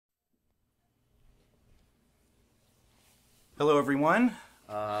Hello everyone,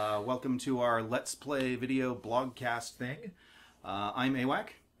 welcome to our Let's Play video blogcast thing. I'm ewhac.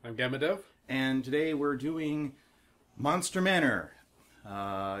 I'm gammadev. And today we're doing Monster Manor,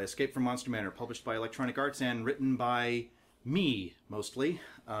 Escape from Monster Manor, published by Electronic Arts and written by me, mostly.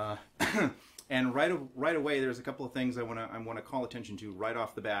 And right away there's a couple of things I want to call attention to right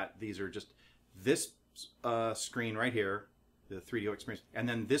off the bat. These are just this screen right here, the 3DO experience, and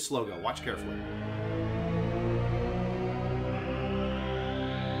then this logo. Watch carefully.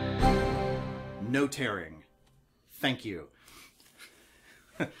 No tearing. Thank you.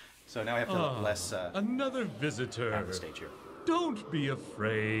 So now I have to look less another visitor. on the stage here. Don't be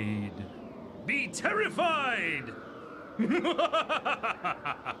afraid. Be terrified!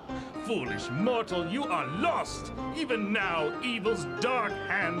 Foolish mortal, you are lost! Even now, evil's dark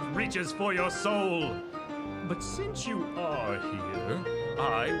hand reaches for your soul. But since you are here,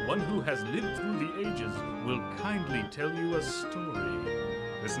 I, one who has lived through the ages, will kindly tell you a story.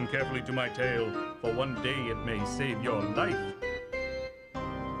 Listen carefully to my tale, for one day it may save your life.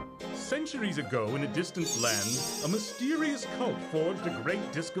 Centuries ago, in a distant land, a mysterious cult forged a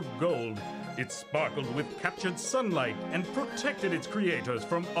great disk of gold. It sparkled with captured sunlight and protected its creators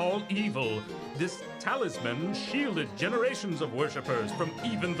from all evil. This talisman shielded generations of worshippers from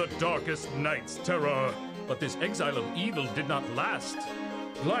even the darkest night's terror. But this exile of evil did not last.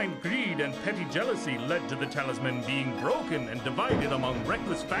 Blind greed and petty jealousy led to the talisman being broken and divided among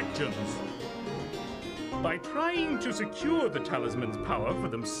reckless factions. By trying to secure the talisman's power for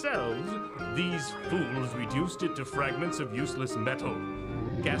themselves, these fools reduced it to fragments of useless metal.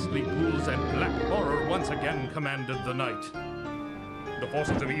 Ghastly ghouls and black horror once again commanded the night. The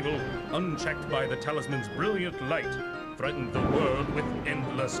forces of evil, unchecked by the talisman's brilliant light, threatened the world with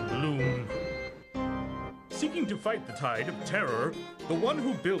endless gloom. Seeking to fight the tide of terror, the one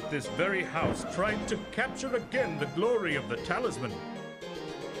who built this very house tried to capture again the glory of the talisman.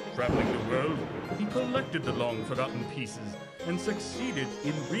 Traveling the world, he collected the long-forgotten pieces and succeeded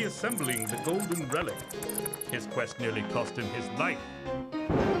in reassembling the golden relic. His quest nearly cost him his life.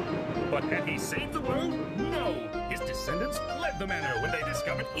 But had he saved the world? No! His descendants fled the manor when they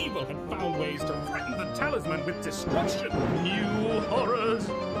discovered evil had found ways to threaten the talisman with destruction. New horrors!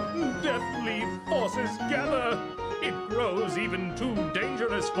 Deathly forces gather! It grows even too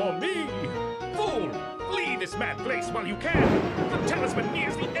dangerous for me! Fool! Flee this mad place while you can! The talisman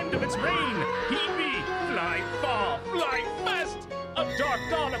nears the end of its reign! Heed me! Fly far! Fly fast! A dark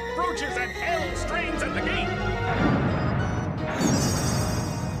dawn approaches and hell strains at the gate!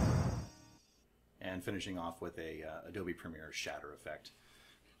 And finishing off with a Adobe Premiere shatter effect.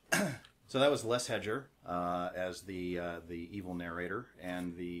 So that was Les Hedger as the evil narrator,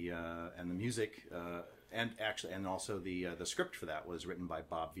 and the music, and also the script for that was written by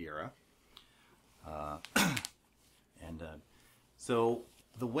Bob Vieira. So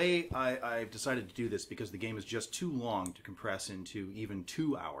the way I've decided to do this, because the game is just too long to compress into even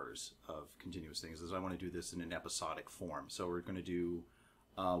 2 hours of continuous things, is I want to do this in an episodic form. So we're going to do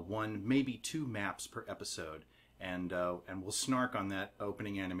one, maybe 2 maps per episode. And we'll snark on that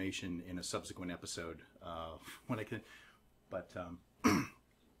opening animation in a subsequent episode when I can. But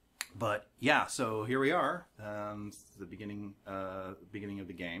yeah, so here we are. It's the beginning of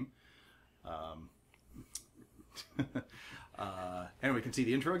the game. And we can see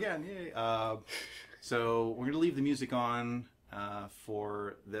the intro again. Yay! So we're going to leave the music on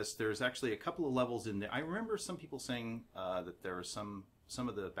for this. There's actually a couple of levels in there. I remember some people saying that there was some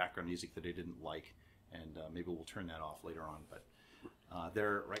of the background music that they didn't like. And maybe we'll turn that off later on. But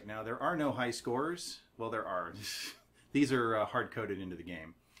right now there are no high scores. Well, there are. These are hard-coded into the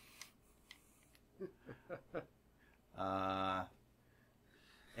game.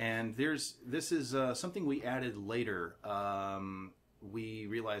 And this is something we added later. We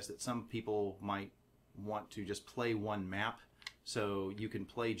realized that some people might want to just play one map. So you can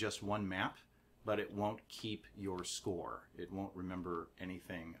play just one map, but it won't keep your score. It won't remember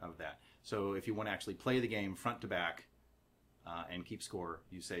anything of that. So if you want to actually play the game front to back and keep score,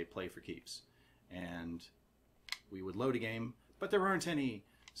 you say play for keeps. And we would load a game, but there aren't any.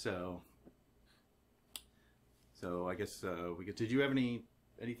 So I guess did you have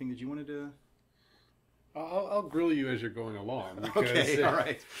anything that you wanted to? I'll grill you as you're going along. Because, okay, all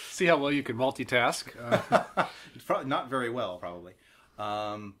right. See how well you can multitask. Not very well, probably.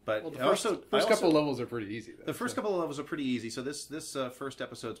 But well, the first couple of levels are pretty easy. The first couple of levels are pretty easy. So this first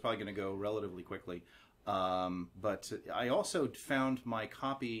episode is probably going to go relatively quickly. But I also found my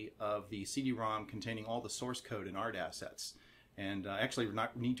copy of the CD-ROM containing all the source code and art assets, and I actually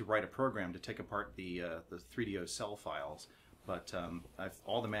need to write a program to take apart the 3DO cell files. But I've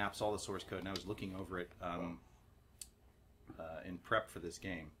all the maps, all the source code, and I was looking over it in prep for this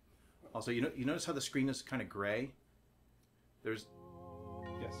game. Also, you notice how the screen is kind of gray? There's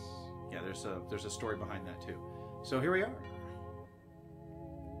Yes. Yeah, there's a story behind that too. So here we are.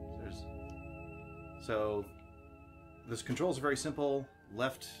 So this controls are very simple.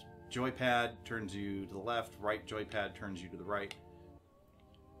 Left joypad turns you to the left. Right joypad turns you to the right.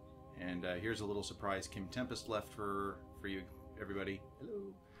 And here's a little surprise. Kim Tempest left for you, everybody.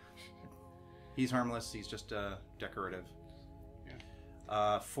 Hello. He's harmless. He's just decorative.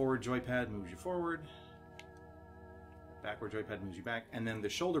 Yeah. Forward joypad moves you forward. Backward joypad moves you back. And then the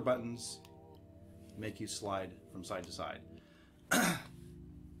shoulder buttons make you slide from side to side.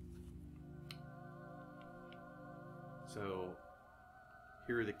 So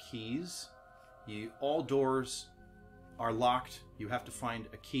here are the keys. All doors are locked. You have to find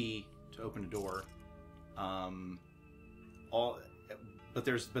a key to open a door.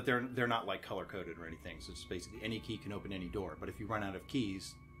 But they're not like color coded or anything. So it's basically any key can open any door. But if you run out of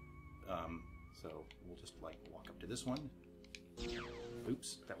keys, so we'll just like walk up to this one.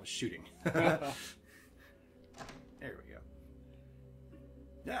 Oops, that was shooting. There we go.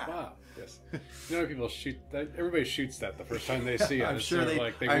 Yeah. Wow. Yes. You know, people shoot that. Everybody shoots that the first time they see it. I'm It's sure sort of they.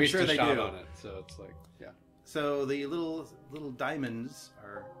 like they I'm waste sure a they shot do. on it. So it's like, yeah. So the little diamonds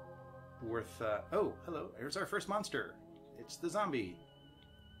are worth. Oh, hello. Here's our first monster. It's the zombie.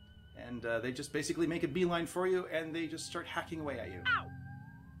 And they just basically make a beeline for you, and they just start hacking away at you.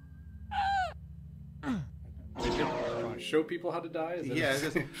 Trying to show people how to die. Is that Yeah. it?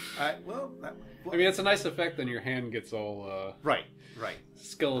 Just, well, I mean, it's a nice effect. Then your hand gets all right.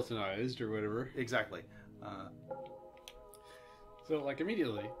 skeletonized or whatever. Exactly. So like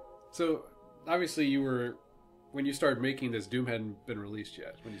immediately. So obviously you were when you started making this. Doom hadn't been released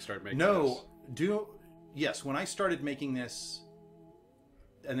yet. When you started making No, yes. When I started making this,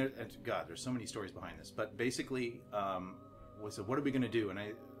 and God, there's so many stories behind this. But basically, we said, what are we going to do? And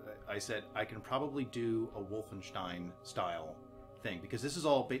I said, I can probably do a Wolfenstein style thing because this is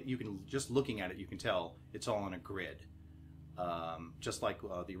all. You can just looking at it, you can tell it's all on a grid, just like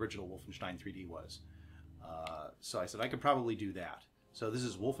the original Wolfenstein 3D was. So I said I could probably do that. So this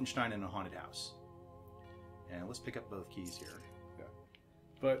is Wolfenstein in a haunted house, and let's pick up both keys here. Yeah.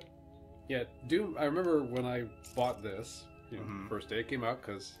 But yeah, Doom. I remember when I bought this. First day it came out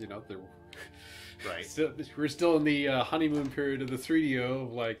because there. Right. We're still in the honeymoon period of the 3DO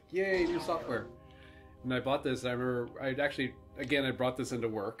of like, yay, new software. And I bought this. I remember I brought this into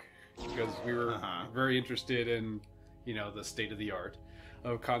work because we were very interested in, the state of the art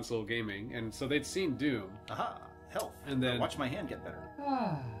of console gaming. And so they'd seen Doom. Health. And then watch my hand get better.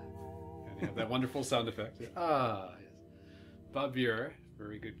 And you have that wonderful sound effect. Yes. Bob Viera,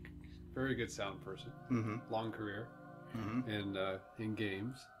 very good sound person. Long career in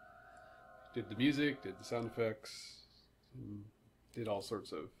games. Did the music, did the sound effects, and did all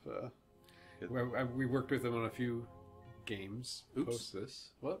sorts of. We worked with him on a few games. Oops. Post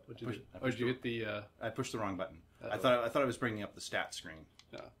this. What? Did you I did you hit the? I pushed the wrong button. Uh-oh. I thought I was bringing up the stat screen.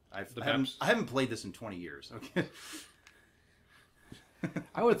 No. I haven't played this in 20 years. Okay.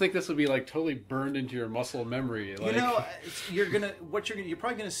 I would think this would be like totally burned into your muscle memory. Like... you're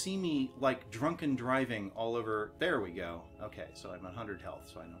probably gonna see me like drunken driving all over. There we go. Okay, so I'm 100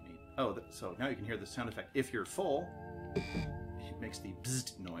 health, so I don't need. Oh, so now you can hear the sound effect. If you're full, it makes the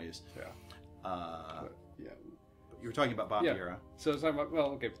bzzzt noise. Yeah. Yeah. You were talking about Bob Viera. So it's like,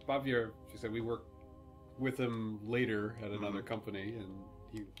 Bob Viera. She said we worked with him later at another company, and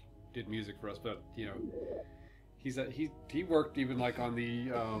he did music for us. But he worked even like on the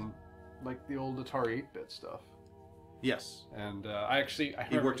like the old Atari 8-bit stuff. Yes. And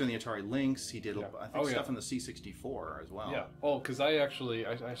he worked on the Atari Lynx. He did I think stuff on the C64 as well. Yeah. Oh, because I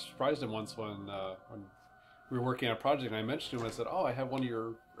surprised him once when we were working on a project, and I mentioned to him. I said, "Oh, I have one of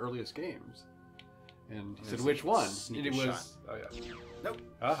your earliest games." And he said, "Which one?" And it was shot. Oh yeah. Nope.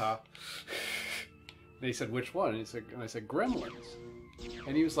 And he said, "Which one?" And I said, "Gremlins."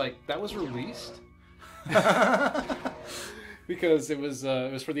 And he was like, "That was released?" Because it was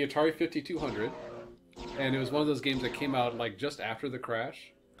for the Atari 5200, and it was one of those games that came out like just after the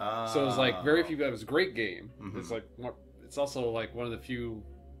crash. So it was like very few. It was a great game. It's like it's also like one of the few.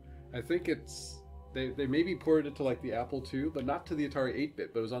 I think they maybe ported it to like the Apple II, but not to the Atari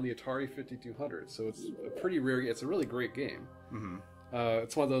 8-bit. But it was on the Atari 5200. So it's a pretty rare. It's a really great game.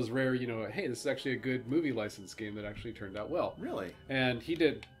 It's one of those rare, hey, this is actually a good movie license game that actually turned out well. Really? And he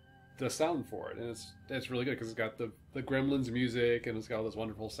did the sound for it, and it's really good because it's got the Gremlins music and it's got all those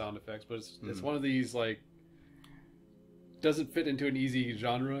wonderful sound effects. But it's one of these like doesn't fit into an easy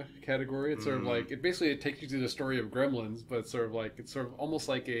genre category. It's sort of like it takes you through the story of Gremlins, but it's sort of almost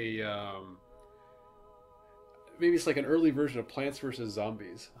like a maybe it's like an early version of Plants vs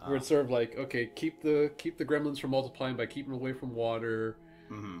Zombies, where it's sort of like, okay, keep the gremlins from multiplying by keeping them away from water,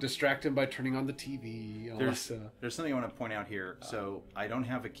 distract them by turning on the TV. And all that stuff. There's something I want to point out here. So I don't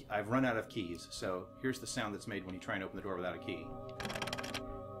have a key. I've run out of keys. So here's the sound that's made when you try and open the door without a key.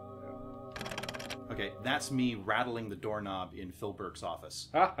 Okay, that's me rattling the doorknob in Phil Burke's office.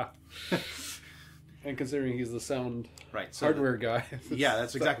 And considering he's the sound so hardware guy, yeah,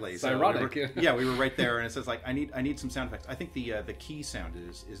 that's exactly. It's ironic. We were right there, and it says like I need some sound effects. I think the key sound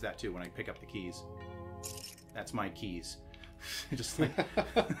is that too when I pick up the keys. That's my keys. Just like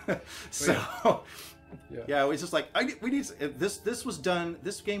so. Yeah, it was just like we need this. This was done.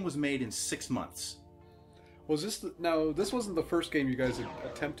 This game was made in 6 months. Was this now? This wasn't the first game you guys had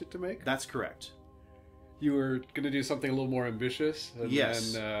attempted to make. That's correct. You were going to do something a little more ambitious, and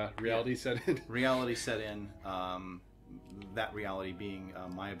then reality set in. Reality set in. That reality being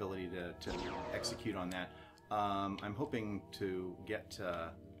my ability to execute on that. I'm hoping to get.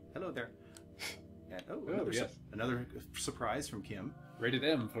 Hello there. And, another surprise from Kim. Rated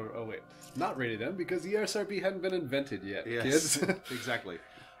M for not rated M because the ESRB hadn't been invented yet. Yes, kids. Exactly.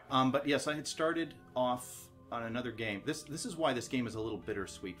 But yes, I had started off on another game. This is why this game is a little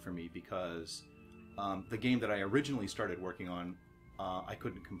bittersweet for me because. The game that I originally started working on, I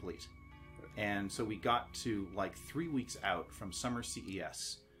couldn't complete. And so we got to like 3 weeks out from Summer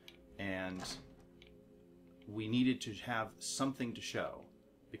CES, and we needed to have something to show,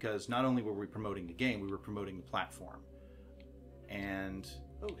 because not only were we promoting the game, we were promoting the platform. And,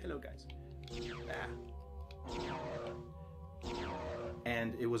 oh, hello guys.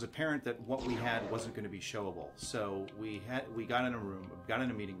 And it was apparent that what we had wasn't going to be showable. So we got in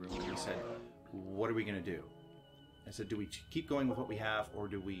a meeting room, and we said, what are we going to do? I said, do we keep going with what we have, or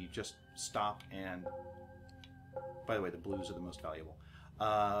do we just stop and... By the way, the blues are the most valuable.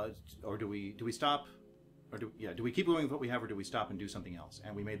 Or do we stop? Or do we keep going with what we have, or do we stop and do something else?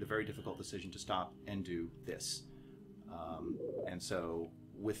 And we made the very difficult decision to stop and do this. And so,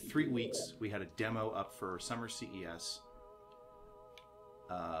 with 3 weeks, we had a demo up for Summer CES.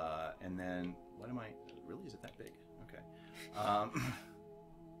 And then, really, is it that big? Okay.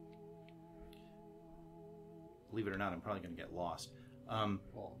 Believe it or not, I'm probably going to get lost.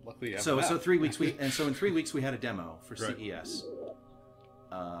 Well, luckily, so 3 weeks in 3 weeks we had a demo for CES,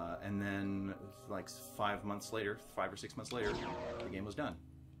 and then like 5 or 6 months later, the game was done.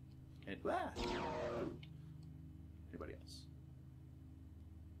 Anybody else?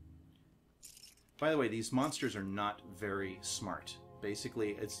 By the way, these monsters are not very smart.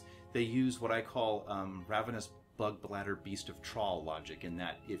 Basically, they use what I call ravenous bug bladder beast of trawl logic, in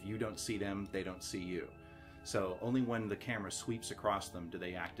that if you don't see them, they don't see you. So only when the camera sweeps across them do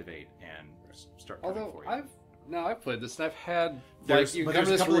they activate and start coming for you. I've played this and I've had... There's a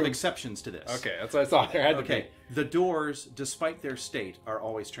couple of exceptions to this. Okay, that's what I thought. There had to be. The doors, despite their state, are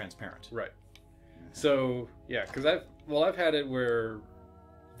always transparent. Right. So, yeah, because I've had it where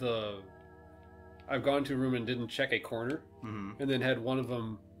I've gone to a room and didn't check a corner, and then had one of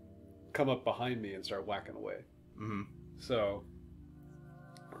them come up behind me and start whacking away. So...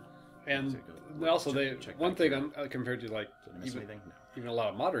 And also, one thing compared to like even a lot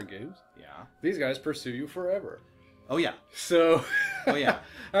of modern games, these guys pursue you forever. Oh yeah. So,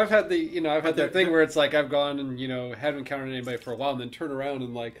 I've had that thing where it's like I've gone and haven't encountered anybody for a while, and then turn around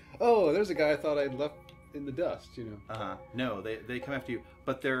and like, oh, there's a guy I thought I'd left in the dust. No, they come after you,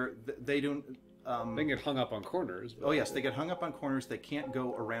 but they don't. They get hung up on corners. Oh yes, they get hung up on corners. They can't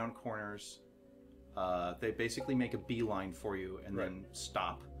go around corners. They basically make a beeline for you and then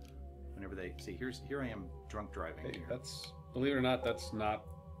stop. Whenever they see, here I am drunk driving. Hey, believe it or not,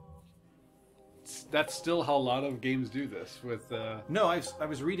 that's still how a lot of games do this. With no, I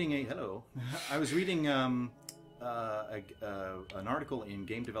was reading I was reading an article in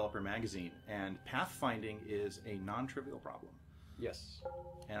Game Developer magazine, and pathfinding is a non-trivial problem. Yes.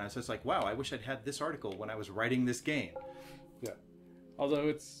 And I was just like, wow, I wish I'd had this article when I was writing this game. Yeah. Although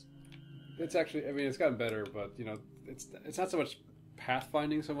it's actually, I mean, it's gotten better, but it's not so much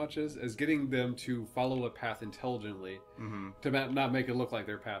pathfinding so much as getting them to follow a path intelligently to not make it look like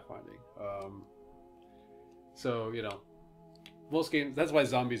they're pathfinding. So most games, that's why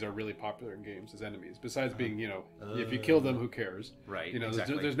zombies are really popular in games as enemies, besides being if you kill them, who cares, right?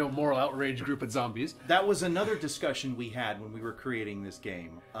 Exactly. There's no moral outrage group at zombies. That was another discussion we had when we were creating this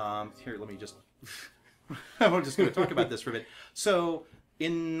game. Here, let me just I'm just going to talk about this for a bit. So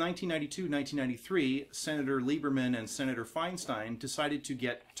in 1992-1993, Senator Lieberman and Senator Feinstein decided to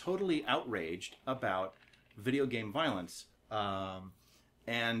get totally outraged about video game violence.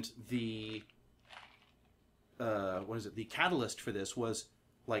 And the the catalyst for this was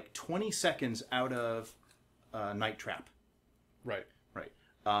like 20 seconds out of Night Trap. Right. Right.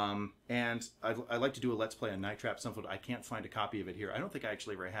 And I'd like to do a Let's Play on Night Trap. I can't find a copy of it here. I don't think I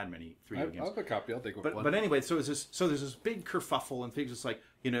actually ever had many 3D games. I have a copy. I'll take one. But anyway, so there's this big kerfuffle and things just like,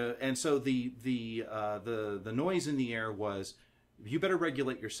 and so the noise in the air was, you better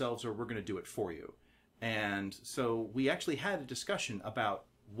regulate yourselves or we're going to do it for you. And so we actually had a discussion about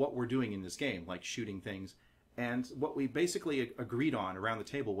what we're doing in this game, like shooting things. And what we basically agreed on around the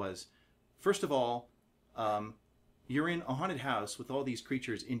table was, first of all, you're in a haunted house with all these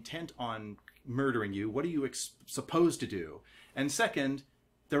creatures intent on murdering you. What are you supposed to do? And second,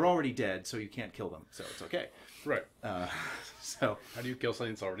 they're already dead, so you can't kill them, so it's okay. Right. So how do you kill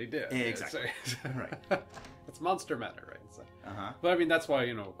something that's already dead? Exactly. Right. It's Monster Manor, right? So, uh-huh. But I mean, that's why,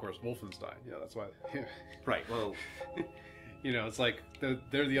 of course, Wolfenstein. Yeah, that's why. Right. Well, it's like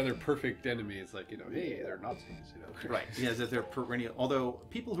they're the other perfect enemy. It's like, hey, they're Nazis. Right. Yeah, that they're perennial. Although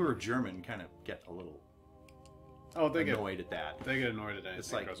people who are German kind of get a little annoyed at that. They get annoyed at anything.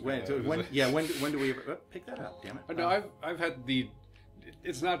 It's like when do we ever pick that up? Damn it. No, I've had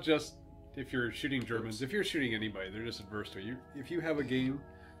it's not just if you're shooting Germans. If you're shooting anybody, they're just adverse to it. If you have a game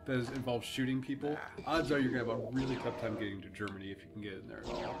that involves shooting people, odds are you're gonna have a really tough time getting to Germany if you can get in there at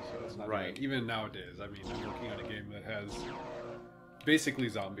all. So it's not right. Even nowadays. I mean, I'm working on a game that has basically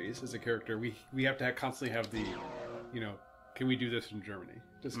zombies as a character. We have to constantly have the, can we do this in Germany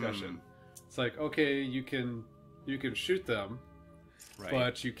discussion. It's like, okay, you can shoot them, right,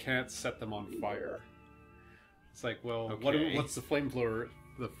 but you can't set them on fire. It's like, well, okay, what's the flamethrower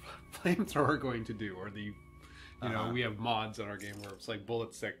going to do? Or we have mods in our game where it's like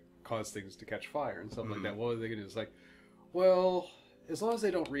bullets that cause things to catch fire and stuff like that. What are they going to do? It's like, well, as long as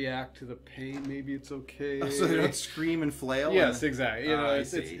they don't react to the pain, maybe it's okay. So they don't scream and flail? Yes, exactly.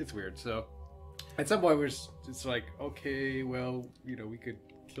 It's weird. So at some point, it's like, okay, well, we could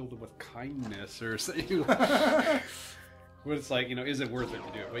kill them with kindness or something. But it's like, is it worth it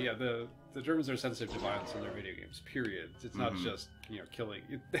to do it? But yeah, the Germans are sensitive to violence in their video games, period. It's not just, killing.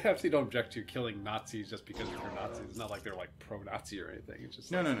 They absolutely don't object to killing Nazis just because they're Nazis. It's not like they're like pro-Nazi or anything. It's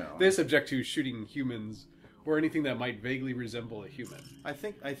just no. They just object to shooting humans or anything that might vaguely resemble a human. I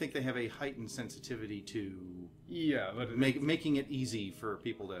think they have a heightened sensitivity to but making it easy for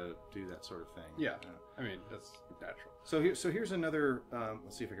people to do that sort of thing. Yeah, I mean, that's natural. So here's another.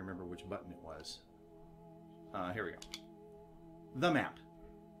 Let's see if I can remember which button it was. Here we go. The map.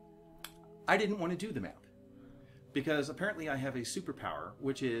 I didn't want to do the map because apparently I have a superpower,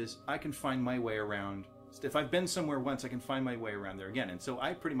 which is I can find my way around. If I've been somewhere once, I can find my way around there again. And so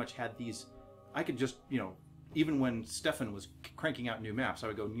I pretty much had these. I could just, even when Stefan was cranking out new maps, I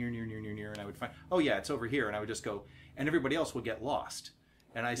would go near, and I would find, oh yeah, it's over here, and I would just go, and everybody else would get lost.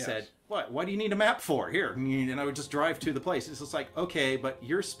 And I said, what? Why do you need a map for? Here. And I would just drive to the place. It's just like, okay, but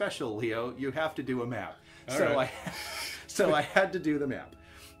you're special, Leo. You have to do a map. So I had to do the map.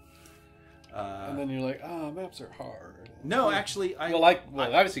 And then you're like, maps are hard. No, actually,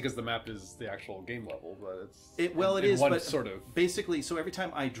 obviously because the map is the actual game level, but it is, but sort of basically. So every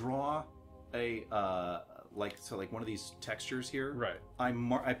time I draw a like one of these textures here, right?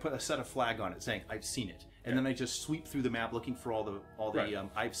 I put a set of flag on it saying I've seen it, and then I just sweep through the map looking for all the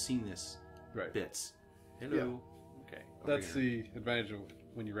I've seen this bits. Hello. Yeah. Okay. That's the advantage of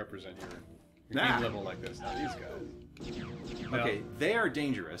when you represent your game level like this. Now these guys. Okay, they are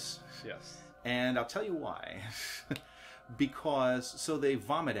dangerous. Yes. And I'll tell you why. Because they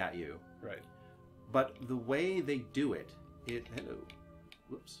vomit at you. Right. But the way they do it, hello.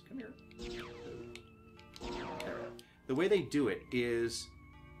 Whoops, come here. There. The way they do it is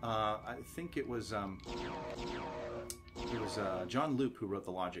I think it was John Loop who wrote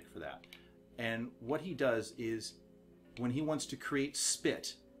the logic for that. And what he does is when he wants to create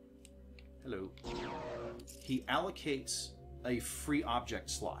spit, he allocates a free object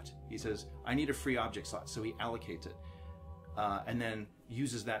slot. He says, I need a free object slot, so he allocates it. And then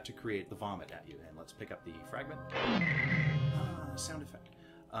uses that to create the vomit at you. And let's pick up the fragment. Sound effect.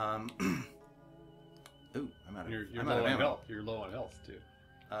 Ooh, I'm out of You're I'm low out of on ammo. health. You're low on health, too.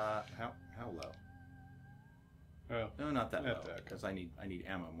 How low? Oh, No, not that low, because I need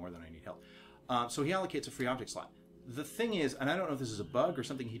ammo more than I need health. So he allocates a free object slot. The thing is, and I don't know if this is a bug or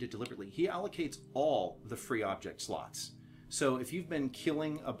something he did deliberately, he allocates all the free object slots. So if you've been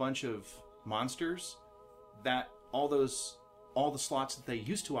killing a bunch of monsters, that all the slots that they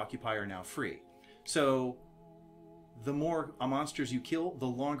used to occupy are now free. So the more monsters you kill, the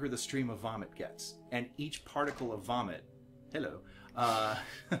longer the stream of vomit gets. And each particle of vomit,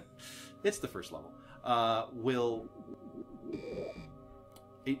 it's the first level, will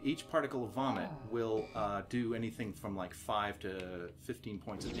each particle of vomit will do anything from like 5 to 15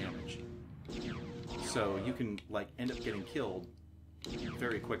 points of damage. So you can like end up getting killed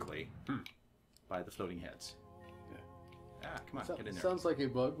very quickly by the floating heads. Yeah. Ah, come on, get in there. Sounds like a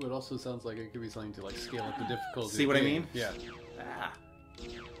bug, but also sounds like it could be something to like scale up the difficulty. See what I mean? Yeah. Ah.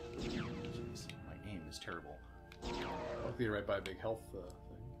 Jeez, my aim is terrible. Luckily, you're right by a big health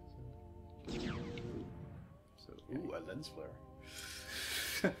thing. So, ooh, a lens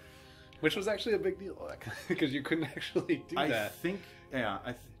flare. Which was actually a big deal, because you couldn't actually do that. I think, yeah,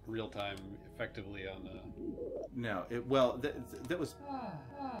 real time, effectively on. No, that was.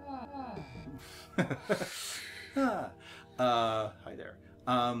 Hi there.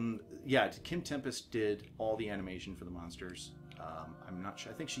 Yeah, Kim Tempest did all the animation for the monsters. I'm not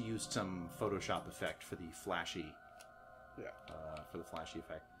sure. I think she used some Photoshop effect for the flashy. Yeah. For the flashy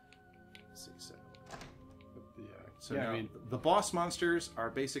effect. Let's see. So yeah, now I mean, the boss monsters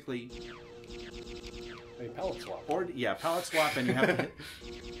are basically a palette swap. Or palette swap, and you have to hit.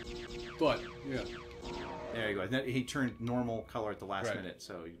 But yeah. There you go. And then he turned normal color at the last minute,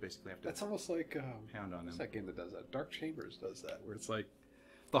 so you basically have to. That's almost like pound on them. What's that game that does that? Dark Chambers does that, where it's like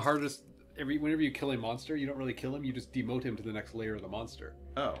the hardest. Whenever you kill a monster, you don't really kill him; you just demote him to the next layer of the monster.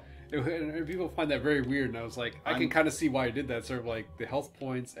 Oh. And people find that very weird, and I was like, I can kind of see why I did that. Sort of like the health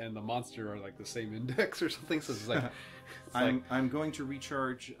points and the monster are like the same index or something. So it's like, I'm going to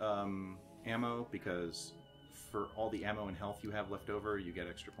recharge ammo because for all the ammo and health you have left over, you get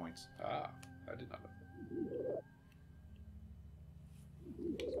extra points. Ah, I did not know.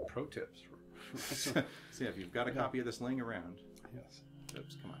 Pro tips. So yeah, if you've got a copy of this laying around. Yes.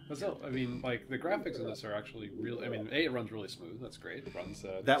 Oops, come on. So, I mean, like, the graphics in this are actually real. I mean, it runs really smooth. That's great. It runs...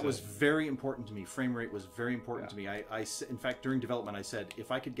 that was very important to me. Frame rate was very important to me. In fact, during development, I said, if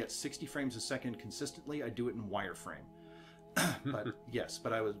I could get 60 frames a second consistently, I'd do it in wireframe. But, yes,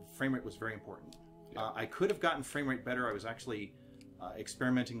 frame rate was very important. Yeah. I could have gotten frame rate better. I was actually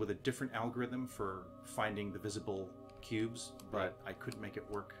experimenting with a different algorithm for finding the visible cubes, but I couldn't make it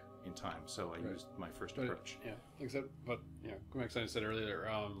work in time, so I used my first approach. Going back to what I said earlier,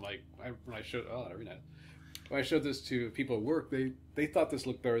 when I showed when I showed this to people at work, they thought this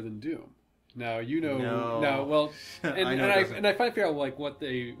looked better than Doom. Now I finally figure out like what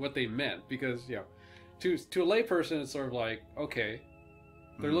they meant, because to a layperson it's sort of like, okay,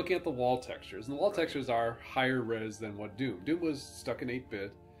 they're looking at the wall textures, and the wall textures are higher res than what Doom was stuck in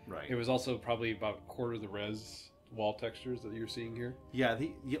 8-bit. Right. It was also probably about a quarter of the res wall textures that you're seeing here. Yeah, I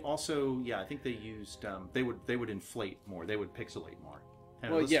think they used they would inflate more. They would pixelate more.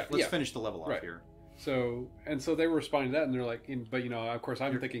 And let's finish the level off here. So they were responding to that, and they're like, but of course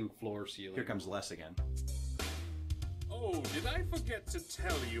I'm thinking floor, ceiling. Here comes Les again. Oh, did I forget to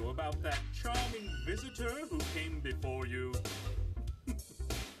tell you about that charming visitor who came before you?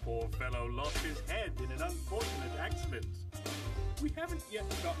 Poor fellow lost his head in an unfortunate accident. We haven't yet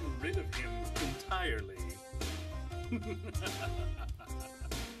gotten rid of him entirely.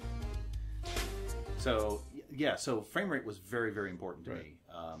 So frame rate was very, very important to me,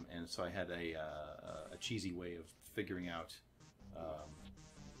 and so I had a cheesy way of figuring out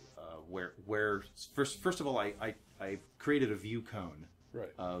where first of all I created a view cone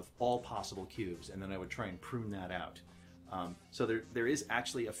of all possible cubes, and then I would try and prune that out. So there is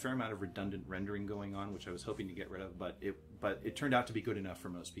actually a fair amount of redundant rendering going on, which I was hoping to get rid of, but it turned out to be good enough for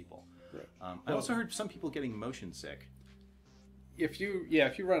most people. Right. I also heard some people getting motion sick. If you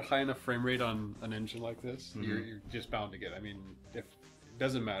run high enough frame rate on an engine like this, you're just bound to get. I mean, it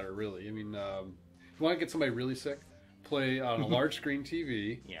doesn't matter really. I mean, if you want to get somebody really sick, play on a large screen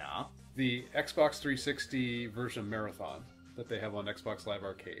TV. Yeah. The Xbox 360 version of Marathon that they have on Xbox Live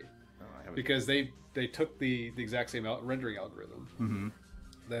Arcade, because they took the exact same rendering algorithm.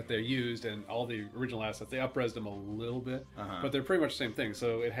 That they used, and all the original assets, they up-resed them a little bit, but they're pretty much the same thing.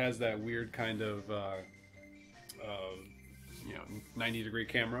 So it has that weird kind of 90-degree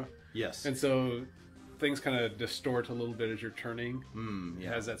camera. Yes. And so things kind of distort a little bit as you're turning. It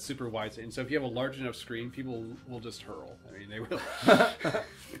has that super wide, and so if you have a large enough screen, people will just hurl. I mean, they will.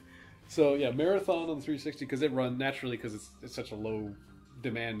 So yeah, Marathon on the 360, because it runs naturally, because it's such a low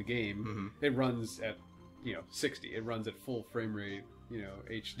demand game. It runs at 60. It runs at full frame rate.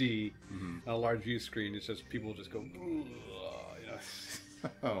 HD, on a large view screen. It's just people just go,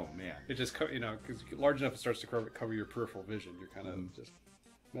 Oh man! It just because large enough, it starts to cover your peripheral vision. You're kind of just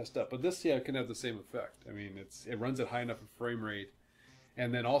messed up. But this, can have the same effect. I mean, it runs at high enough a frame rate,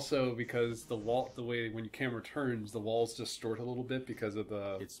 and then also because the way when your camera turns, the walls distort a little bit because of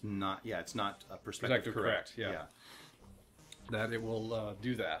the. It's not perspective correct. Yeah. That it will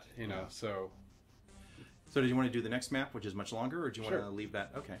do that. So. So do you want to do the next map, which is much longer, or do you want Sure. to leave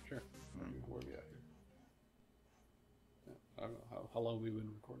that? Okay. Sure. Where are we at here? Yeah, I don't know how long we've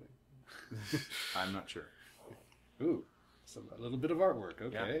been recording. I'm not sure. Ooh, a little bit of artwork.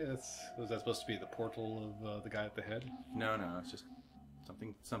 Okay, Yeah. was that supposed to be the portal of the guy at the head? No, it's just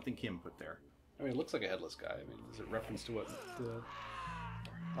something Kim put there. I mean, it looks like a headless guy. I mean, is it reference to what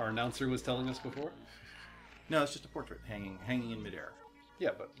our announcer was telling us before? No, it's just a portrait hanging in midair. Yeah,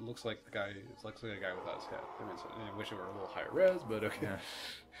 but it looks like the guy. It looks like a guy without his head. I mean, I wish it were a little higher res, but okay. Yeah.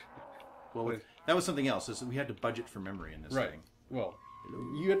 Well, that was something else. Is we had to budget for memory in this Right. thing. Well,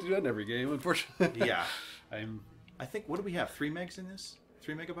 you have to do that in every game, unfortunately. Yeah. I think, what do we have? 3 megs in this?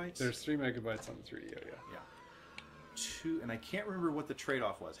 3 megabytes? There's 3 megabytes on the 3DO, yeah. Yeah. 2, and I can't remember what the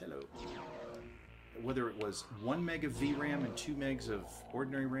trade-off was. Hello. Whether it was 1 meg of VRAM and 2 megs of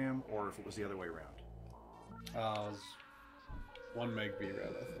ordinary RAM, or if it was the other way around. It was 1 meg VRAM,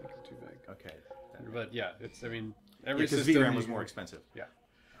 I think, and 2 meg. Okay. But yeah, it's, I mean, every because system... VRAM was more expensive. Yeah.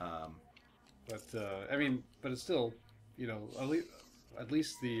 But it's still, you know, at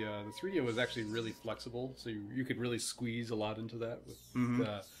least the 3DO was actually really flexible, so you could really squeeze a lot into that.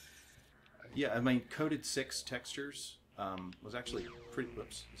 Yeah, I mean, coded 6 textures was actually pretty.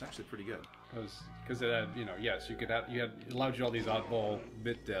 Whoops, it's actually pretty good. Because it had, you know, yes, it allowed you all these oddball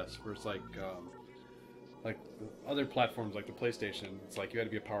bit deaths, where it's like other platforms like the PlayStation, it's like you had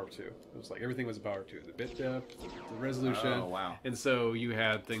to be a power of 2. It was like everything was a power of 2. The bit depth, the resolution. Oh, wow. And so you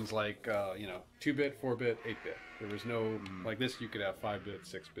had things like, 2-bit, 4-bit, 8-bit. There was no, like this, you could have 5-bit,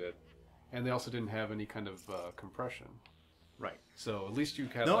 6-bit. And they also didn't have any kind of compression. Right. So at least you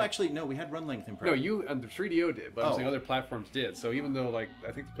had... No, actually, no, we had run length No, impression. you and the 3DO did, but I'm saying other platforms did. So even though, like,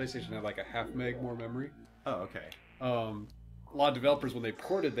 I think the PlayStation had like a half meg more memory. Oh, okay. A lot of developers, when they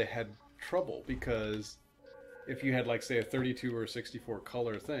ported, they had trouble because if you had, like, say, a 32 or a 64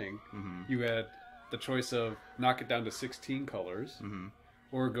 color thing, you had the choice of knock it down to 16 colors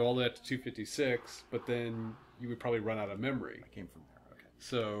or go all the way up to 256, but then you would probably run out of memory. I came from there. Okay.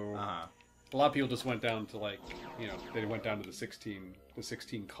 So a lot of people just went down to, like, you know, they went down to the 16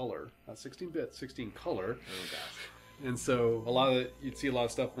 color, not 16-bit, 16 color. Oh gosh. And so you'd see a lot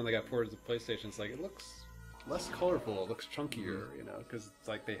of stuff when they got ported to the PlayStation. It's like, it looks less colorful, it looks chunkier, you know, because it's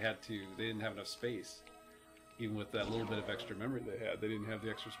like they didn't have enough space. Even with that little bit of extra memory they had, they didn't have the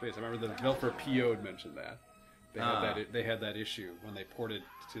extra space. I remember the developer PO had mentioned that. They had that issue when they ported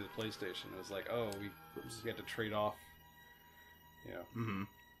to the PlayStation. It was like, oh, we had to trade off, you know.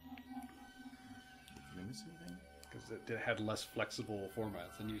 Did I miss anything? Because it had less flexible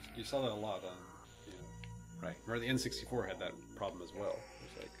formats, and you saw that a lot on, you know. Right. Remember the N64 had that problem as well. It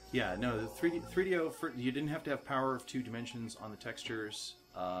was like, yeah, no, the 3DO, you didn't have to have power of 2 dimensions on the textures.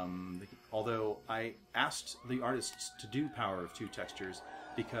 Although I asked the artists to do power of 2 textures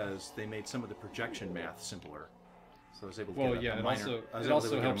because they made some of the projection math simpler. So I was able to get a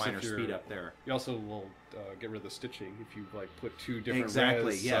minor speed up there. You also will get rid of the stitching if you like put 2 different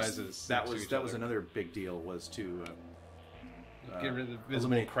sizes. That was another big deal, was to get rid of the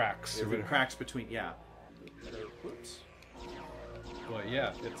visible cracks. The cracks between Whoops. But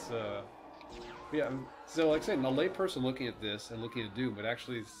yeah, it's so like I said, a layperson looking at this and looking at Doom would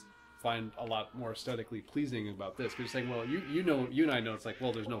actually find a lot more aesthetically pleasing about this. Because you're saying, well, you and I know it's like,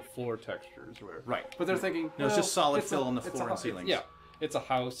 well, there's no floor textures or whatever. Right. But they're thinking, no, it's just solid fill on the floor and ceilings. Yeah, it's a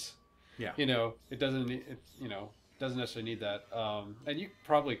house. Yeah. You know, it doesn't necessarily need that. And you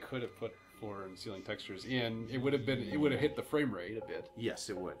probably could have put floor and ceiling textures in. It would have hit the frame rate a bit. Yes,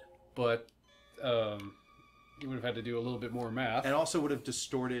 it would. But you would have had to do a little bit more math. And also would have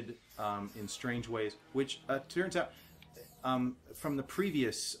distorted in strange ways, which turns out from the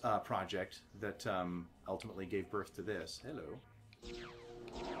previous project that ultimately gave birth to this. Hello.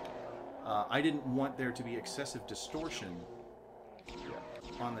 I didn't want there to be excessive distortion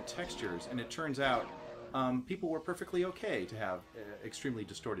on the textures, and it turns out people were perfectly okay to have extremely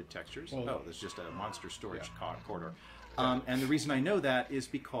distorted textures. Well, there's just a monster storage corridor. And the reason I know that is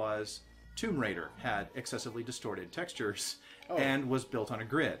because Tomb Raider had excessively distorted textures and was built on a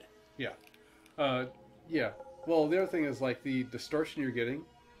grid. Yeah. Yeah. Well, the other thing is, like, the distortion you're getting,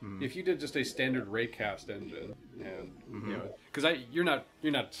 if you did just a standard raycast engine, and you know, because you're not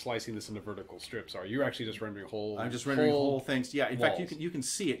slicing this into vertical strips, are you? You're actually just rendering whole. I'm just rendering whole things. Yeah. In walls. fact, you can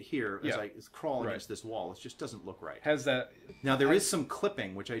see it here as I crawl against this wall. It just doesn't look right. Has that? Now there is some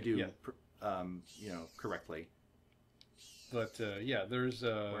clipping, which I do, correctly. But there's.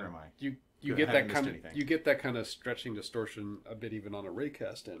 Where am I? You get that kind of stretching distortion a bit even on a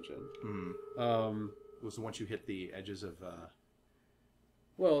raycast engine. So once you hit the edges of.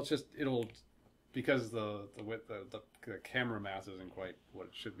 Well, it's just because the camera math isn't quite what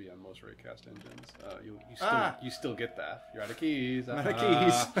it should be on most raycast engines, you still get that. You're out of keys. I'm out of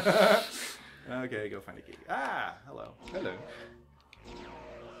keys. Okay, go find a key. Hello. Hello.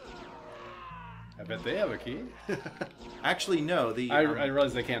 I bet they have a key. Actually, no. I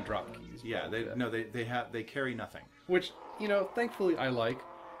realize they can't drop keys. Yeah, they carry nothing. Which, thankfully I like.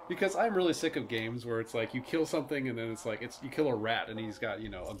 Because I'm really sick of games where it's like you kill something and then it's like you kill a rat and he's got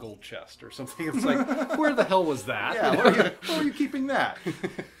a gold chest or something. It's like, where the hell was that? Yeah, where are you keeping that?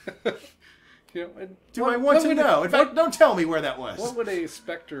 Do I want to know? In fact, don't tell me where that was. What would a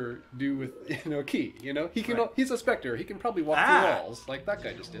specter do with a key? He can. Right. He's a specter. He can probably walk through walls like that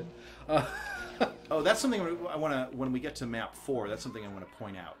guy just did. Oh, that's something I want to. When we get to map 4, that's something I want to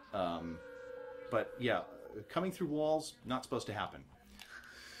point out. But yeah, coming through walls not supposed to happen.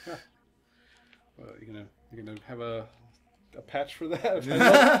 Huh. Well, you're gonna have a patch for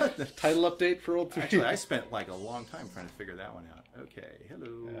that? Title update for Old 3? Actually, I spent like a long time trying to figure that one out. Okay,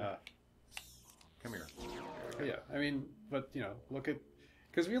 hello. Yeah. Come here. Yeah, I mean, but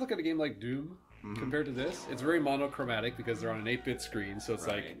because if you look at a game like Doom compared to this, it's very monochromatic because they're on an 8-bit screen. So it's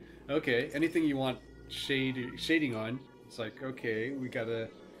like, okay, anything you want shading on, it's like, okay, we gotta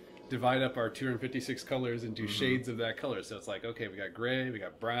divide up our 256 colors into shades of that color. So it's like, okay, we got gray, we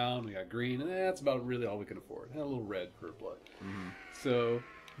got brown, we got green, and that's about really all we can afford. And a little red for blood. So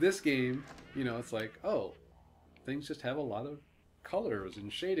this game, it's like, oh, things just have a lot of colors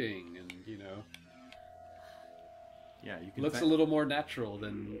and shading, and yeah, you can looks a little more natural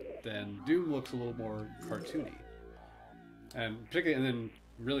than Doom looks a little more cartoony, and particularly, and then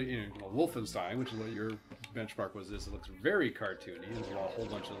really, Wolfenstein, which is what your benchmark was. This, it looks very cartoony. There's a whole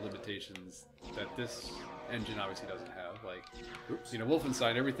bunch of limitations that this engine obviously doesn't have. Like,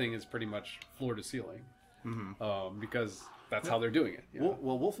 Wolfenstein, everything is pretty much floor to ceiling, because that's how they're doing it.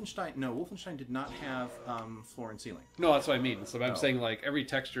 Well, Wolfenstein did not have floor and ceiling. No, that's what I mean. So I'm saying like every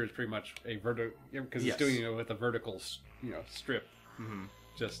texture is pretty much a vertical, because it's doing it with a vertical, strip.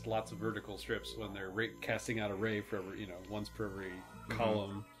 Just lots of vertical strips when they're casting out a ray for every, once per every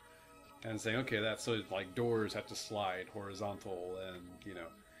column, and saying, okay, that's so like doors have to slide horizontal, and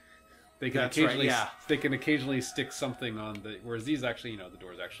they can occasionally stick something on the, whereas these actually, the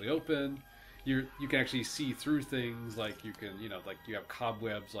doors actually open. You can actually see through things, like you can, like you have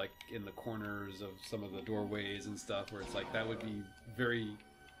cobwebs like in the corners of some of the doorways and stuff, where it's like that would be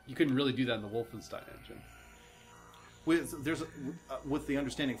you couldn't really do that in the Wolfenstein engine. With the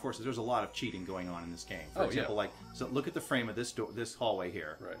understanding forces, there's a lot of cheating going on in this game. For example, so look at the frame of this hallway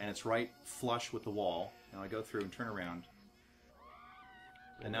here, and it's right flush with the wall. Now I go through and turn around,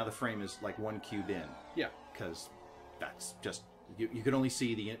 and now the frame is like 1 cube in. Yeah, because that's just you can only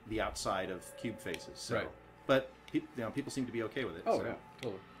see the outside of cube faces. So. But people seem to be okay with it. Oh yeah,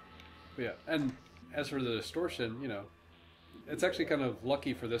 totally. But yeah, and as for the distortion, it's actually kind of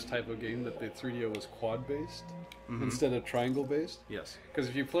lucky for this type of game that the 3DO was quad-based instead of triangle-based. Yes. Because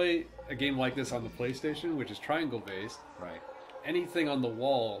if you play a game like this on the PlayStation, which is triangle-based, anything on the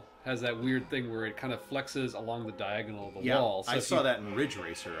wall has that weird thing where it kind of flexes along the diagonal of the wall. So I saw that in Ridge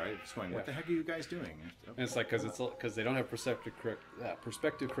Racer. I was going, what the heck are you guys doing? And it's like, because they don't have perspective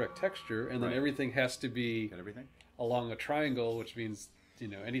correct texture, and then everything has to be along a triangle, which means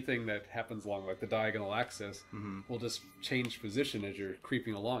anything that happens along like the diagonal axis will just change position as you're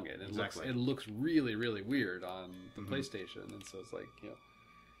creeping along it. And it looks really, really weird on the PlayStation, and so it's like,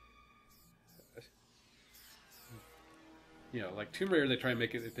 like Tomb Raider, they try and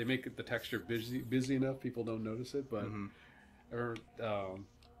make it. If they make the texture busy enough, people don't notice it. But or what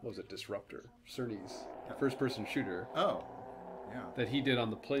was it? Disruptor, Cerny's first-person shooter. Oh. Yeah. That he did on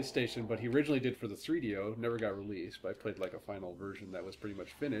the PlayStation, but he originally did for the 3DO, never got released, but I played like a final version that was pretty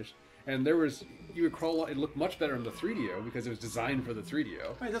much finished. And you would crawl, it looked much better on the 3DO because it was designed for the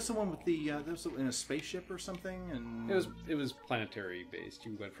 3DO. Right, that's the one with that was in a spaceship or something? And It was planetary based.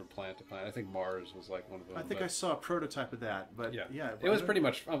 You went from planet to planet. I think Mars was like one of them. I think I saw a prototype of that, but yeah. It was pretty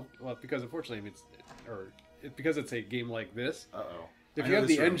much, because unfortunately, because it's a game like this, if you have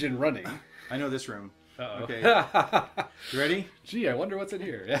the engine running. I know this room. Uh-oh. Okay. You ready? Gee, I wonder what's in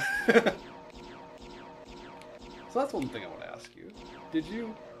here. Yeah. So that's one thing I want to ask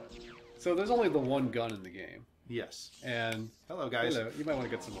you. So there's only the one gun in the game. Yes. And hello, guys. You might want to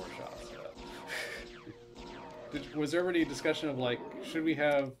get some more shots. Was there any discussion of like, should we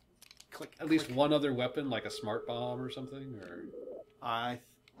have at least one other weapon, like a smart bomb or something? Or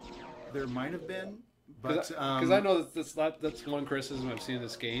there might have been. Because I know that's one criticism I've seen in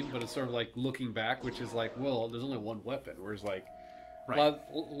this game, but it's sort of like looking back, which is like, well, there's only one weapon. Whereas like, Right.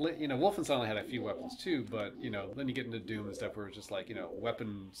 Well, you know, Wolfenstein only had a few weapons too, but you know, then you get into Doom and stuff where it's just like, you know,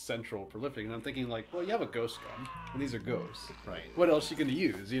 weapon central prolific, and I'm thinking like, well, you have a ghost gun, and these are ghosts. Right. What else are you going to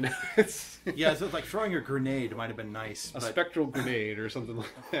use? You know, it's Yeah, so it's like throwing a grenade might have been nice. a spectral grenade or something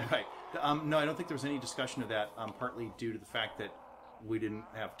like that. Right. No, I don't think there was any discussion of that, partly due to the fact that we didn't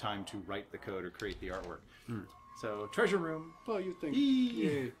have time to write the code or create the artwork. So, treasure room. Well, you think,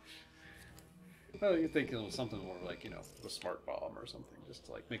 well, you think it was something more like, you know, the smart bomb or something, just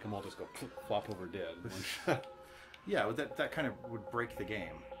to like make them all just go flop over dead. Yeah, that kind of would break the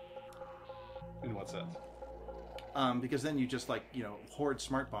game. In what sense? Because then you just like, you know, hoard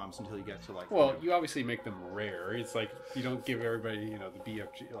smart bombs until you get to like. Well, you know, you obviously make them rare. It's like you don't give everybody, you know, the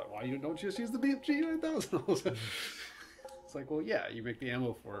BFG. Like, why don't you just use the BFG 1000? It's like, well, yeah, you make the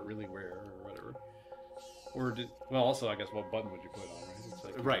ammo for it really rare or whatever. Or well, also I guess what button would you put on? Right? It's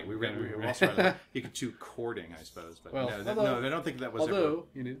like, right. We also you could do cording, I suppose, but well, no, I don't think that was. Although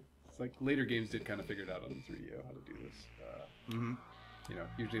you know, it's like later games did kind of figure it out on the 3DO how to do this. You know,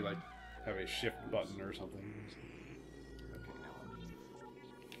 usually like have a shift button or something.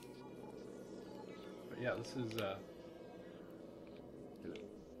 But yeah, this is.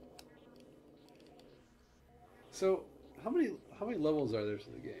 So how many levels are there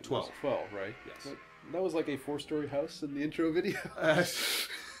to the game? 12. There's 12, right? Yes. That was like a 4-story house in the intro video.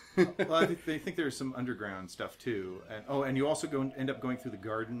 Well, I think they think there's some underground stuff too, and you also end up going through the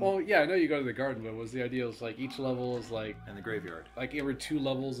garden. Well, yeah, I know you go to the garden, but was the idea is like each level is like and the graveyard. Like every 2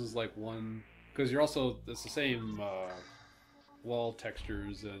 levels is like one, because you're also it's the same wall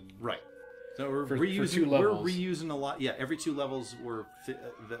textures and right. So we're for reusing 2 levels. We're reusing a lot. Yeah, every 2 levels were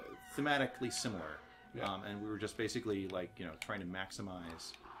thematically similar, and we were just basically like, you know, trying to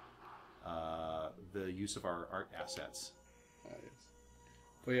maximize the use of our art assets. Yes.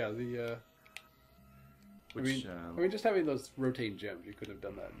 But yeah, the Which, I mean, just having those rotating gems, you could have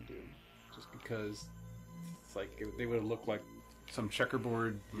done that in Doom, just because it's like they would have looked like some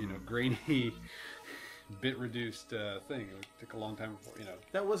checkerboard, you know, grainy, bit reduced thing. It would take a long time before, you know.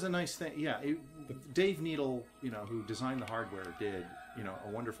 That was a nice thing. Yeah, Dave Needle, you know, who designed the hardware, did, you know, a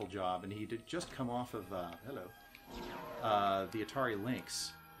wonderful job, and he did just come off of the Atari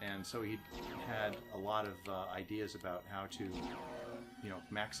Lynx, and so he had a lot of ideas about how to, you know,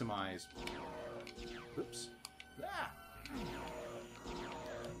 maximize. Oops.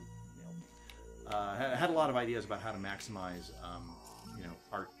 Had a lot of ideas about how to maximize, you know,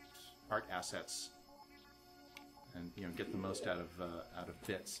 art assets, and, you know, get the most out of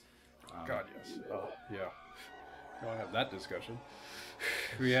bits. God, yes. Oh, yeah. We don't have that discussion.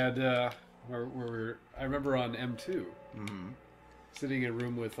 We had where we're. I remember on M2, sitting in a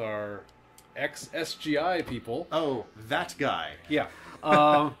room with our ex-SGI people. Oh, that guy. Yeah.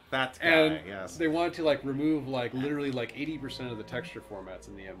 That guy, and yes. they wanted to like remove like literally like 80% of the texture formats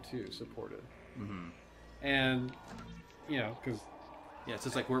in the M2 supported. And you know, because yeah, it's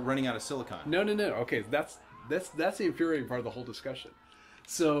just like we're running out of silicon. no. Okay, that's the infuriating part of the whole discussion.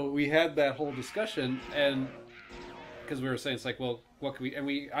 So we had that whole discussion, and because we were saying it's like, well, what can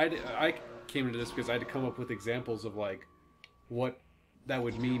we? And I came into this because I had to come up with examples of like what that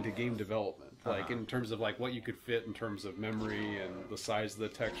would mean to game development. Like in terms of like what you could fit in terms of memory and the size of the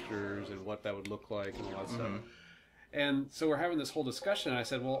textures and what that would look like and all that stuff. And so we're having this whole discussion, and I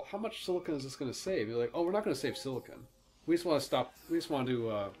said, well, how much silicon is this going to save? They're like, oh, we're not going to save silicon. We just want to stop. We just want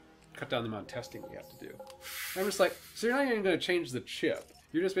to cut down the amount of testing we have to do. And I'm just like, so you're not even going to change the chip.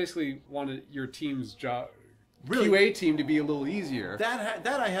 You're just basically wanted your team's job, Really? QA team, to be a little easier. That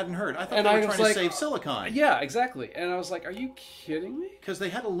I hadn't heard. I thought And they I were was trying like, to save silicon. Yeah, exactly. And I was like, are you kidding me? Because they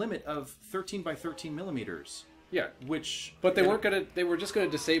had a limit of 13 by 13 millimeters. Yeah. Which... But they weren't going to, they were just going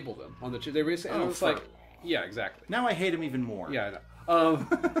to disable them on the chip. They were basically, and I was like, yeah, exactly. Now I hate him even more. Yeah, I know.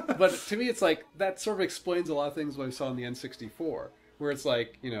 But to me, it's like, that sort of explains a lot of things what I saw in the N64, where it's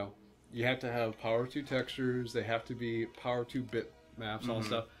like, you know, you have to have Power 2 textures, they have to be Power 2 bit maps, all that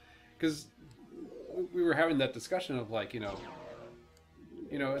stuff. Because we were having that discussion of like, you know,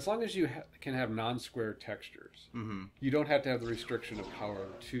 as long as you can have non-square textures, you don't have to have the restriction of Power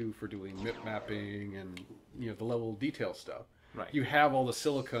 2 for doing MIP mapping and, you know, the level of detail stuff. Right. You have all the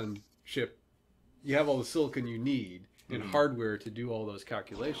silicon chip, you have all the silicon you need in hardware to do all those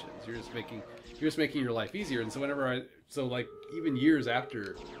calculations. You're just making your life easier. And so so like even years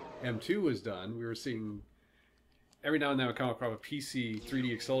after M2 was done, we were seeing every now and then I would come across a PC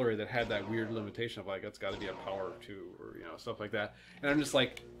 3D accelerator that had that weird limitation of like, it's got to be a Power 2 or, you know, stuff like that. And I'm just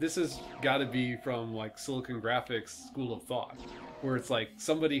like, this has got to be from like Silicon Graphics school of thought, where it's like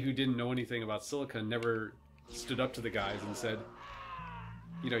somebody who didn't know anything about silicon never stood up to the guys and said,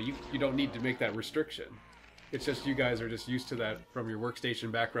 you know, you don't need to make that restriction. It's just you guys are just used to that from your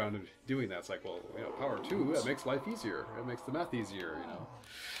workstation background of doing that. It's like, well, you know, Power 2, that makes life easier. It makes the math easier, you know.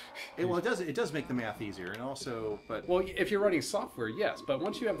 Well, it does make the math easier, and also, but well, if you're running software, yes, but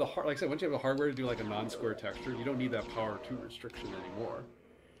once you have the like I said, once you have the hardware to do like a non-square texture, you don't need that Power 2 restriction anymore.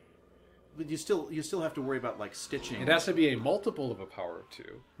 But you still have to worry about like stitching. It has to be a multiple of a Power 2.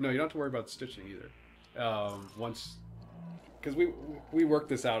 No, you don't have to worry about stitching either. Because we worked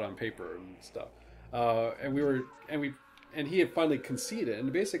this out on paper and stuff, and he had finally conceded,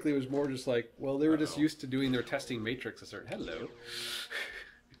 and basically it was more just like, well, they were just used to doing their testing matrix a certain. Hello.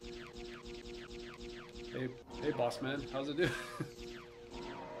 Hey, boss man, how's it doing?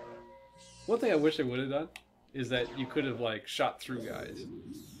 One thing I wish I would have done is that you could have like shot through guys,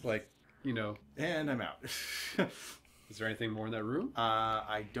 like, you know. And I'm out. Is there anything more in that room?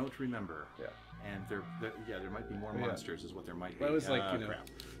 I don't remember. Yeah. And there might be more monsters, is what there might be. Well, it was like, you know, crap.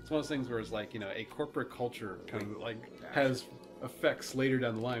 it's one of those things where it's like, you know, a corporate culture kind of like has effects later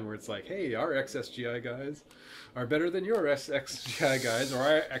down the line where it's like, hey, our XSGI guys are better than your XSGI guys, or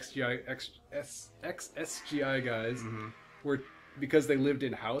our XSGI guys were, because they lived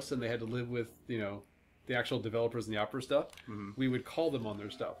in house and they had to live with, you know, the actual developers and the opera stuff. We would call them on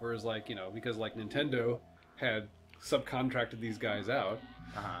their stuff. Whereas, like, you know, because like Nintendo had subcontracted these guys out.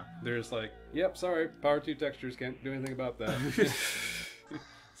 They're just like, yep, sorry, Power 2 textures, can't do anything about that.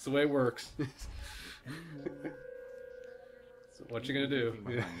 It's the way it works. So what you gonna do?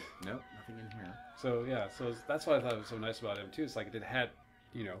 Nope, nothing in here. So yeah, so that's why I thought it was so nice about M2. It's like it had,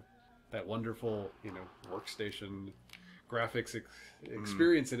 you know, that wonderful, you know, workstation graphics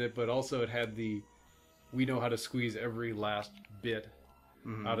experience in it, but also it had the, we know how to squeeze every last bit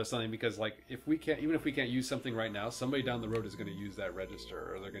out of something, because like if we can't use something right now, somebody down the road is going to use that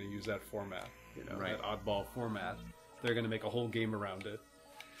register, or they're going to use that format, you know, that oddball format. They're going to make a whole game around it,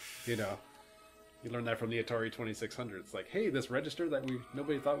 you know. You learn that from the Atari 2600. It's like, hey, this register that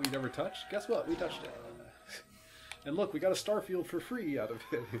nobody thought we'd ever touch, guess what? We touched it. And look, we got a Starfield for free out of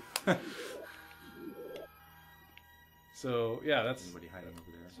it. So yeah, that's. Anybody hiding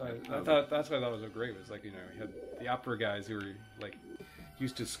over there? So I thought that's why I thought was so great. Was like, you know, you had the opera guys who were like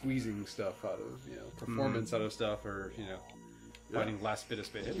used to squeezing stuff out of, you know, performance out of stuff, or, you know, finding last bit of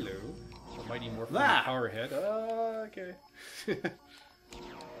space. Hello, the mighty Morphin Power Head. Okay.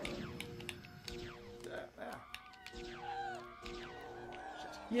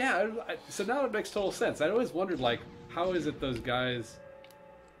 Yeah, so now it makes total sense. I always wondered, like, how is it those guys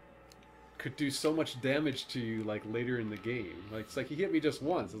could do so much damage to you, like, later in the game? Like, it's like, he hit me just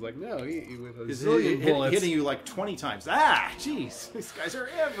once. It's like, no, he hit you with a zillion bullets. Hitting you like 20 times. Ah, jeez, these guys are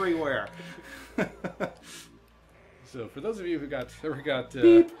everywhere. So, for those of you who ever got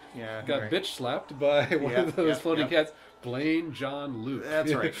bitch slapped by one of those floating cats, blame John Luke.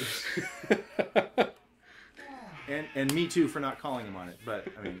 That's right. And me too for not calling him on it. But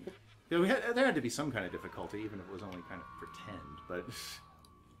I mean, there had to be some kind of difficulty, even if it was only kind of pretend. But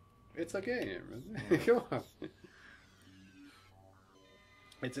it's a game. Come on.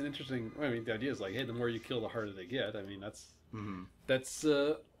 It's an interesting. I mean, the idea is like, hey, the more you kill, the harder they get. I mean, that's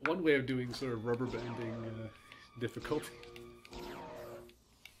one way of doing sort of rubber banding difficulty.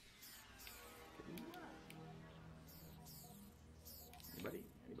 Anybody?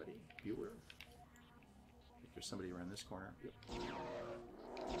 Viewer? There's somebody around this corner. Yep.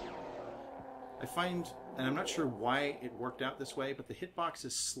 I find, and I'm not sure why it worked out this way, but the hitbox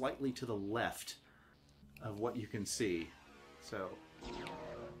is slightly to the left of what you can see. So,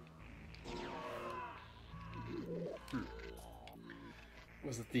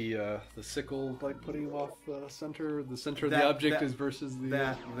 Was it the sickle, like, putting him off center? The center of the object is versus the...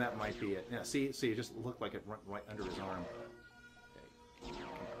 That might be it. Yeah, see, it just looked like it went right under his arm.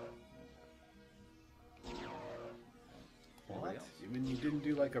 What? You mean you didn't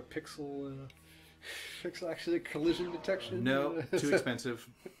do like a pixel actually collision detection? No, too expensive.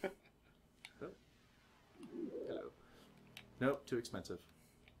 Oh. Hello. Nope, too expensive.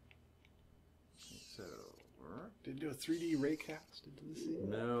 So, didn't do a 3D raycast into the scene?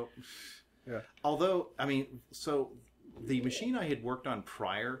 No. Yeah. Although, I mean, so the machine I had worked on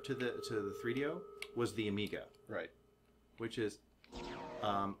prior to the 3DO was the Amiga. Right. Which is,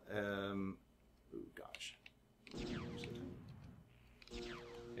 oh gosh.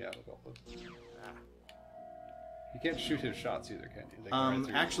 Yeah, you can't shoot his shots either, can you?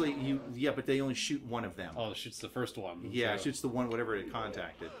 Actually, but they only shoot one of them. Oh, it shoots the first one. Yeah, it shoots the one, whatever it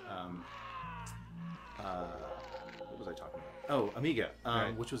contacted. What was I talking about? Oh, Amiga,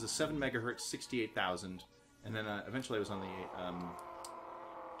 right. Which was a 7 megahertz 68,000, and then eventually I was on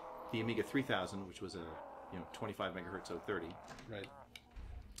the Amiga 3000, which was a 25 megahertz 030. Right.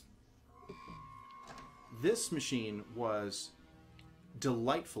 this machine was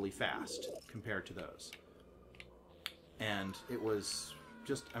delightfully fast compared to those. And it was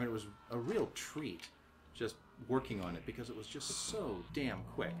just, I mean, it was a real treat just working on it because it was just so damn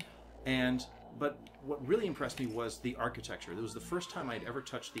quick. But what really impressed me was the architecture. It was the first time I'd ever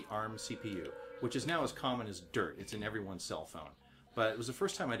touched the ARM CPU, which is now as common as dirt. It's in everyone's cell phone. But it was the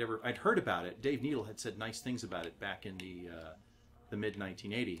first time I'd heard about it. Dave Needle had said nice things about it back in the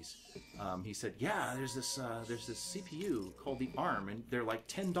mid-1980s. He said, yeah, there's this CPU called the ARM, and they're like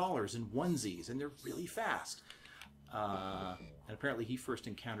 $10 in onesies, and they're really fast. And apparently he first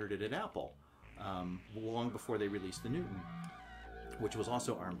encountered it at Apple, long before they released the Newton, which was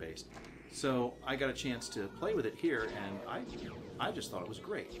also ARM-based. So I got a chance to play with it here, and I just thought it was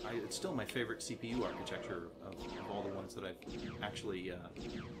great. It's still my favorite CPU architecture of all the ones that I've actually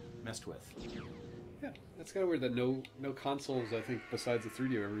messed with. Yeah, that's kind of weird that no consoles, I think, besides the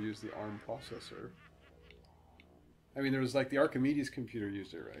 3DO ever used the ARM processor. I mean, there was like the Archimedes computer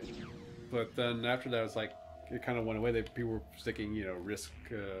used it, right? But then after that, it's like it kind of went away. People were sticking, RISC,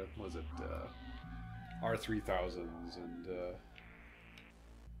 R3000s and.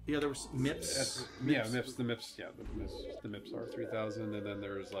 Yeah, there was MIPS. The MIPS R3000, and then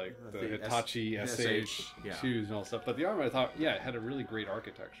there was like the Hitachi SH2s and all stuff. But the ARM, I thought, it had a really great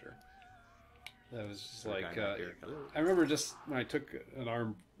architecture. That was just like I remember just when I took an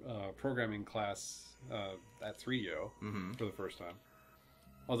ARM programming class at 3DO for the first time.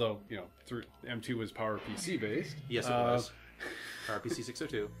 Although M2 was PowerPC based. Yes, it was PowerPC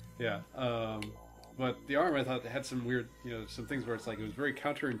 602. Yeah. But the ARM, I thought, had some weird, some things where it's like it was very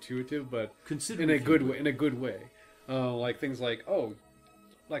counterintuitive, but in a good way. In a good way, like things like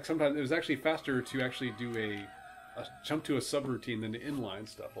like sometimes it was actually faster to actually do a jump to a subroutine than the inline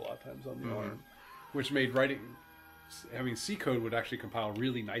stuff a lot of times on the ARM, which made having C code would actually compile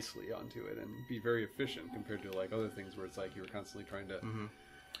really nicely onto it and be very efficient compared to like other things where it's like you were constantly trying to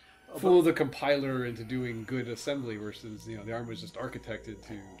fool the compiler into doing good assembly versus the ARM was just architected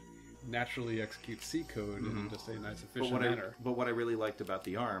to naturally execute C code in just a nice efficient manner. But what I really liked about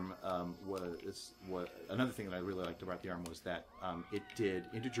the ARM was another thing that I really liked about the ARM was that it did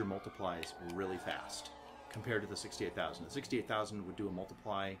integer multiplies really fast compared to the 68,000. The 68,000 would do a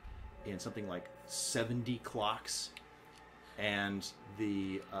multiply in something like 70 clocks, and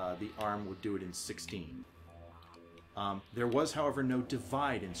the ARM would do it in 16. There was, however, no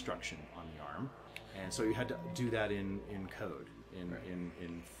divide instruction on the ARM, and so you had to do that in code.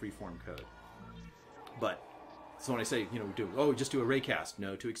 In free-form code. But, so when I say, just do a raycast.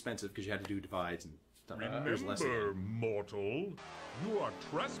 No, too expensive because you had to do divides and stuff. Remember, mortal, you are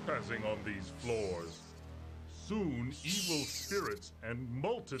trespassing on these floors. Soon, evil spirits and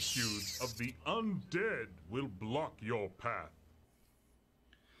multitudes of the undead will block your path.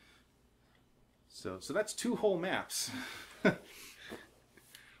 So that's 2 whole maps. But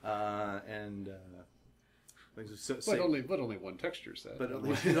only one texture set. But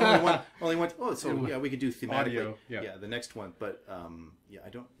only one. Oh, so yeah, we could do thematically. Audio, the next one. But I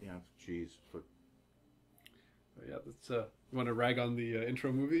don't. Jeez. But that's. You want to rag on the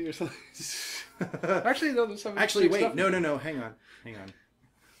intro movie or something? Actually, no. There's some. Actually, wait. Stuff. No. Hang on.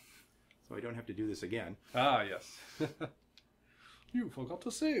 So I don't have to do this again. Ah, yes. You forgot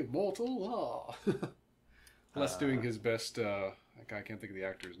to say mortal. Les doing his best. I can't think of the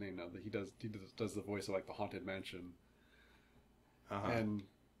actor's name now. He does the voice of like the Haunted Mansion, and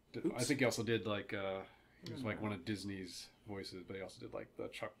I think he also did like he was like one of Disney's voices, but he also did like the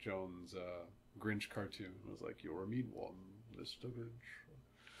Chuck Jones Grinch cartoon. It was like, "You're a mean one, Mr.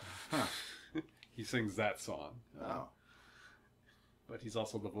 Grinch." He sings that song. But he's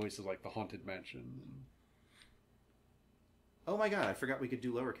also the voice of like the Haunted Mansion. Oh my God! I forgot we could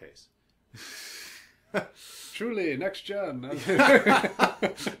do lowercase. Truly, next gen.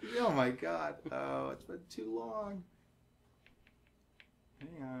 Oh my God! Oh, it's been too long.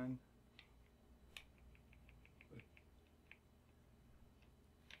 Hang on.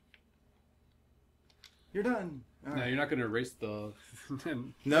 You're done. All right. You're not going to erase the.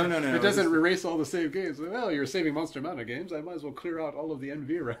 No. It doesn't erase all the save games. Well, you're saving Monster Manor games. I might as well clear out all of the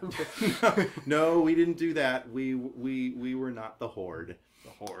NVRAM. No, we didn't do that. We were not the Horde. The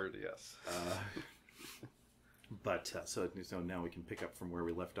Horde, yes. But so now we can pick up from where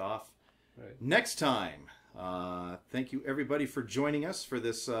we left off. Right. Next time. Thank you everybody for joining us for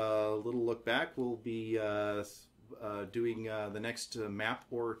this little look back. We'll be doing the next map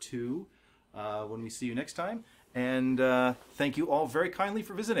or two when we see you next time. And thank you all very kindly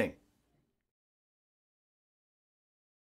for visiting.